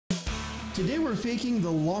Today we're faking the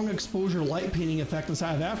long exposure light painting effect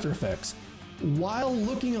inside of After Effects while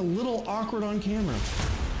looking a little awkward on camera.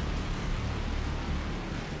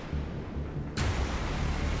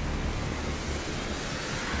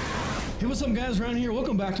 Hey, what's up guys, Ryan here.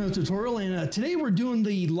 Welcome back to the tutorial, and today we're doing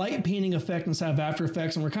the light painting effect inside of After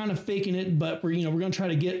Effects, and we're kind of faking it, but we're going to try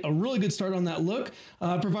to get a really good start on that look.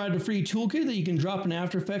 Provided a free toolkit that you can drop in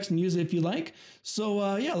After Effects and use it if you like.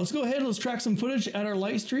 So yeah, let's go ahead, let's track some footage at our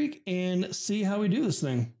light streak and see how we do this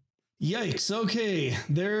thing. Yikes, okay,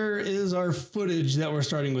 there is our footage that we're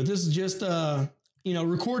starting with. This is just,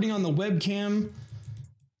 recording on the webcam,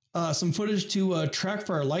 some footage to track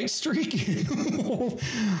for our light streak.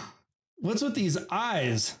 What's with these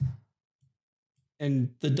eyes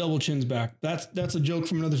and the double chins back? That's a joke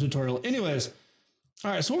from another tutorial. Anyways,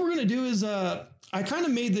 all right, so what we're gonna do is, I kind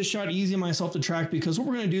of made this shot easy on myself to track because what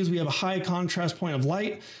we're gonna do is we have a high contrast point of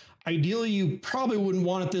light. Ideally, you probably wouldn't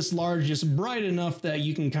want it this large, just bright enough that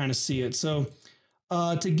you can kind of see it. So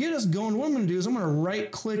to get us going, what I'm gonna do is I'm gonna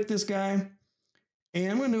right click this guy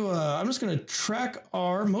and I'm just gonna track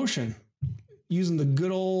our motion using the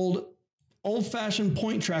good old-fashioned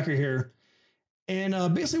point tracker here. And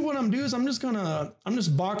basically what I'm doing is I'm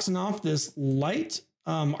just boxing off this light.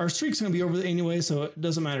 Our streak's gonna be over there anyway, so it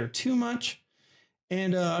doesn't matter too much.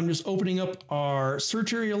 And I'm just opening up our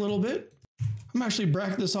search area a little bit. I'm actually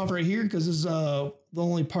bracketing this off right here because this is the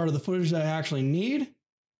only part of the footage that I actually need.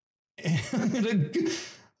 And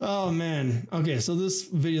oh man, okay, so this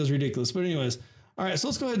video is ridiculous. But anyways, all right, so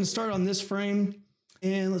let's go ahead and start on this frame.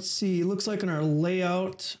 And let's see, it looks like in our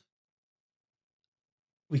layout,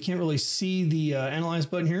 we can't really see the analyze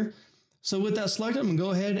button here. So with that selected, I'm gonna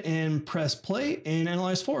go ahead and press play and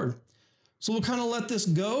analyze forward. So we'll kind of let this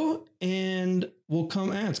go and we'll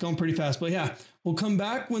come, it's going pretty fast, but yeah, we'll come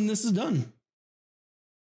back when this is done.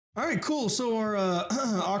 All right, cool. So our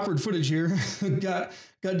awkward footage here got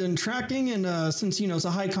done tracking, and since, it's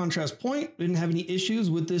a high contrast point, we didn't have any issues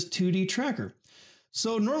with this 2D tracker.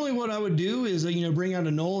 So normally what I would do is, bring out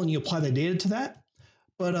a null and you apply the data to that.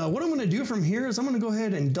 But what I'm going to do from here is I'm going to go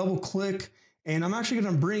ahead and double click, and I'm actually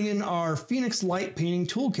going to bring in our Phoenix Light Painting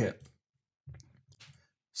Toolkit.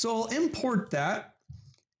 So I'll import that.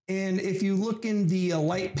 And if you look in the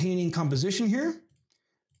light painting composition here,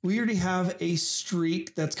 we already have a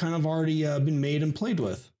streak that's kind of already been made and played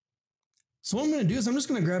with. So what I'm going to do is I'm just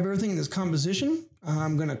going to grab everything in this composition.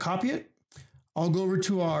 I'm going to copy it. I'll go over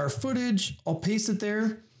to our footage. I'll paste it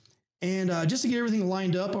there. And just to get everything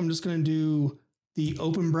lined up, I'm just going to do the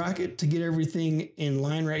open bracket to get everything in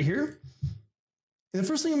line right here. And the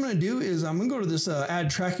first thing I'm going to do is I'm going to go to this add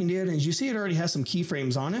tracking data. And as you see, it already has some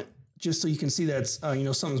keyframes on it, just so you can see that it's,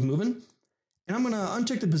 something's moving. And I'm going to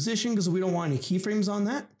uncheck the position because we don't want any keyframes on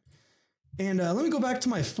that. And let me go back to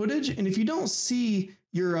my footage. And if you don't see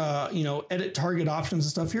your, edit target options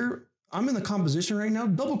and stuff here, I'm in the composition right now.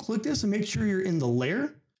 Double click this and make sure you're in the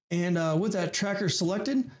layer. And with that tracker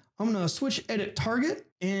selected, I'm going to switch edit target.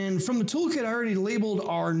 And from the toolkit, I already labeled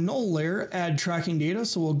our null layer, add tracking data.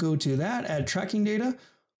 So we'll go to that, add tracking data.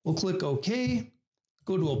 We'll click OK,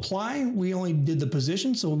 go to apply. We only did the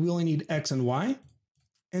position, so we only need X and Y.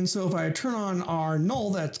 And so if I turn on our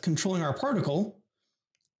null that's controlling our particle,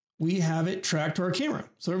 we have it tracked to our camera.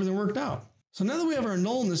 So everything worked out. So now that we have our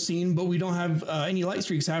null in the scene, but we don't have any light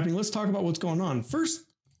streaks happening, let's talk about what's going on. First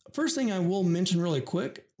thing I will mention really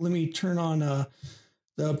quick, let me turn on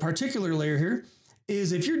the particular layer here,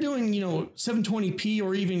 is if you're doing, 720p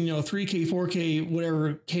or even, 3K, 4K,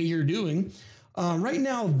 whatever K you're doing, right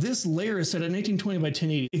now this layer is set at 1920 by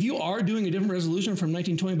 1080. If you are doing a different resolution from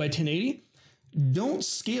 1920 by 1080, don't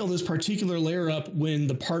scale this particular layer up when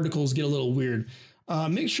the particles get a little weird.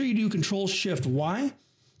 Make sure you do Control-Shift-Y,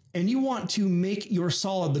 and you want to make your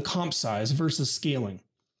solid the comp size versus scaling.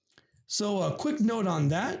 So a quick note on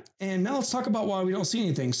that, and now let's talk about why we don't see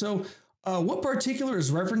anything. So what particular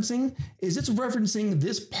is referencing is it's referencing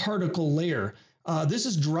this particle layer. This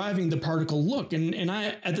is driving the particle look. And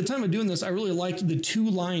I, at the time of doing this, I really liked the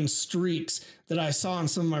 2-line streaks that I saw in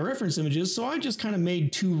some of my reference images. So I just kind of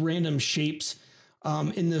made 2 random shapes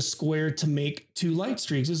in this square to make 2 light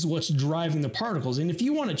streaks. This is what's driving the particles. And if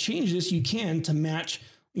you want to change this, you can to match,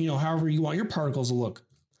 however you want your particles to look.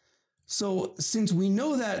 So since we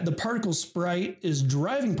know that the particle sprite is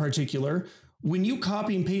driving particular, when you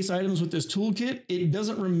copy and paste items with this toolkit, it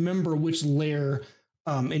doesn't remember which layer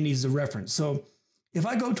it needs to reference. So if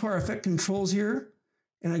I go to our effect controls here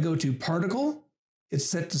and I go to particle, it's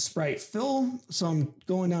set to sprite fill. So I'm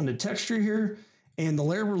going down to texture here, and the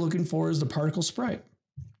layer we're looking for is the particle sprite.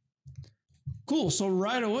 Cool. So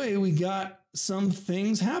right away we got some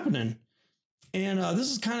things happening. And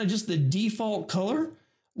this is kind of just the default color.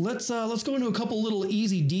 let's go into a couple little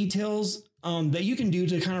easy details that you can do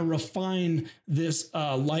to kind of refine this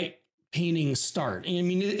light painting start. And I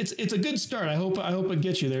mean, it's a good start. I hope it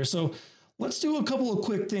gets you there. So let's do a couple of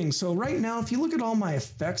quick things. So right now, if you look at all my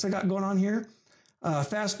effects I got going on here,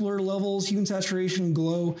 fast blur levels, hue and saturation,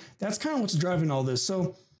 glow, that's kind of what's driving all this.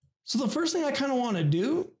 So the first thing I kind of want to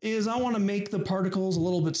do is I want to make the particles a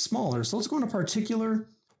little bit smaller. So let's go into particular.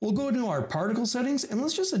 We'll go into our particle settings and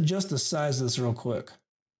let's just adjust the size of this real quick.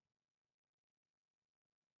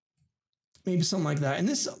 Maybe something like that. And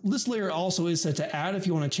this layer also is set to add. If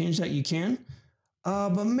you want to change that, you can.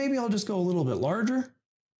 But maybe I'll just go a little bit larger.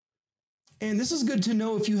 And this is good to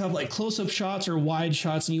know if you have like close-up shots or wide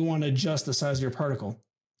shots and you want to adjust the size of your particle.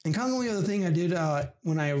 And kind of the only other thing I did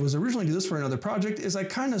when I was originally doing this for another project is I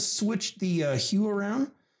kind of switched the hue around.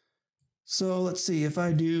 So let's see, if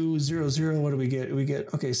I do 0, 0, what do we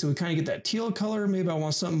get? Okay, so we kind of get that teal color. Maybe I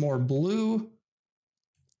want something more blue.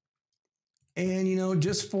 And, you know,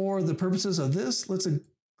 just for the purposes of this, let's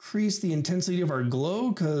increase the intensity of our glow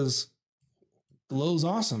because glow's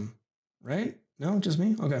awesome, right? No, just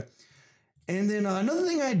me? Okay. And then another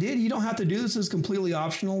thing I did, you don't have to do this, is completely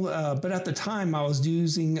optional, but at the time I was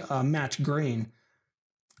using match grain.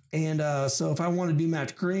 And so if I want to do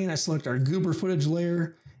match grain, I select our goober footage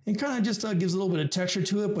layer and kind of just gives a little bit of texture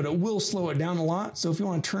to it, but it will slow it down a lot. So if you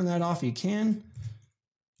want to turn that off, you can.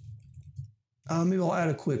 Maybe I'll add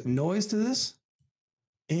a quick noise to this.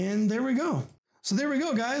 And there we go. So there we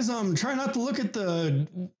go, guys. Try not to look at the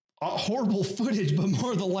horrible footage, but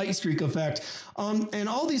more the light streak effect. And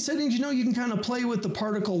all these settings, you know, you can kind of play with the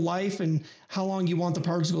particle life and how long you want the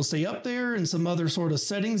particles to stay up there and some other sort of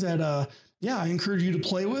settings that, yeah, I encourage you to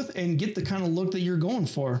play with and get the kind of look that you're going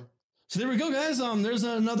for. So there we go, guys. There's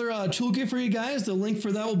another toolkit for you guys. The link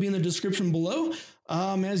for that will be in the description below.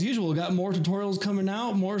 As usual, got more tutorials coming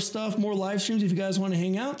out, more stuff, more live streams if you guys want to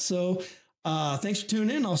hang out. So thanks for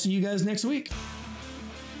tuning in. I'll see you guys next week.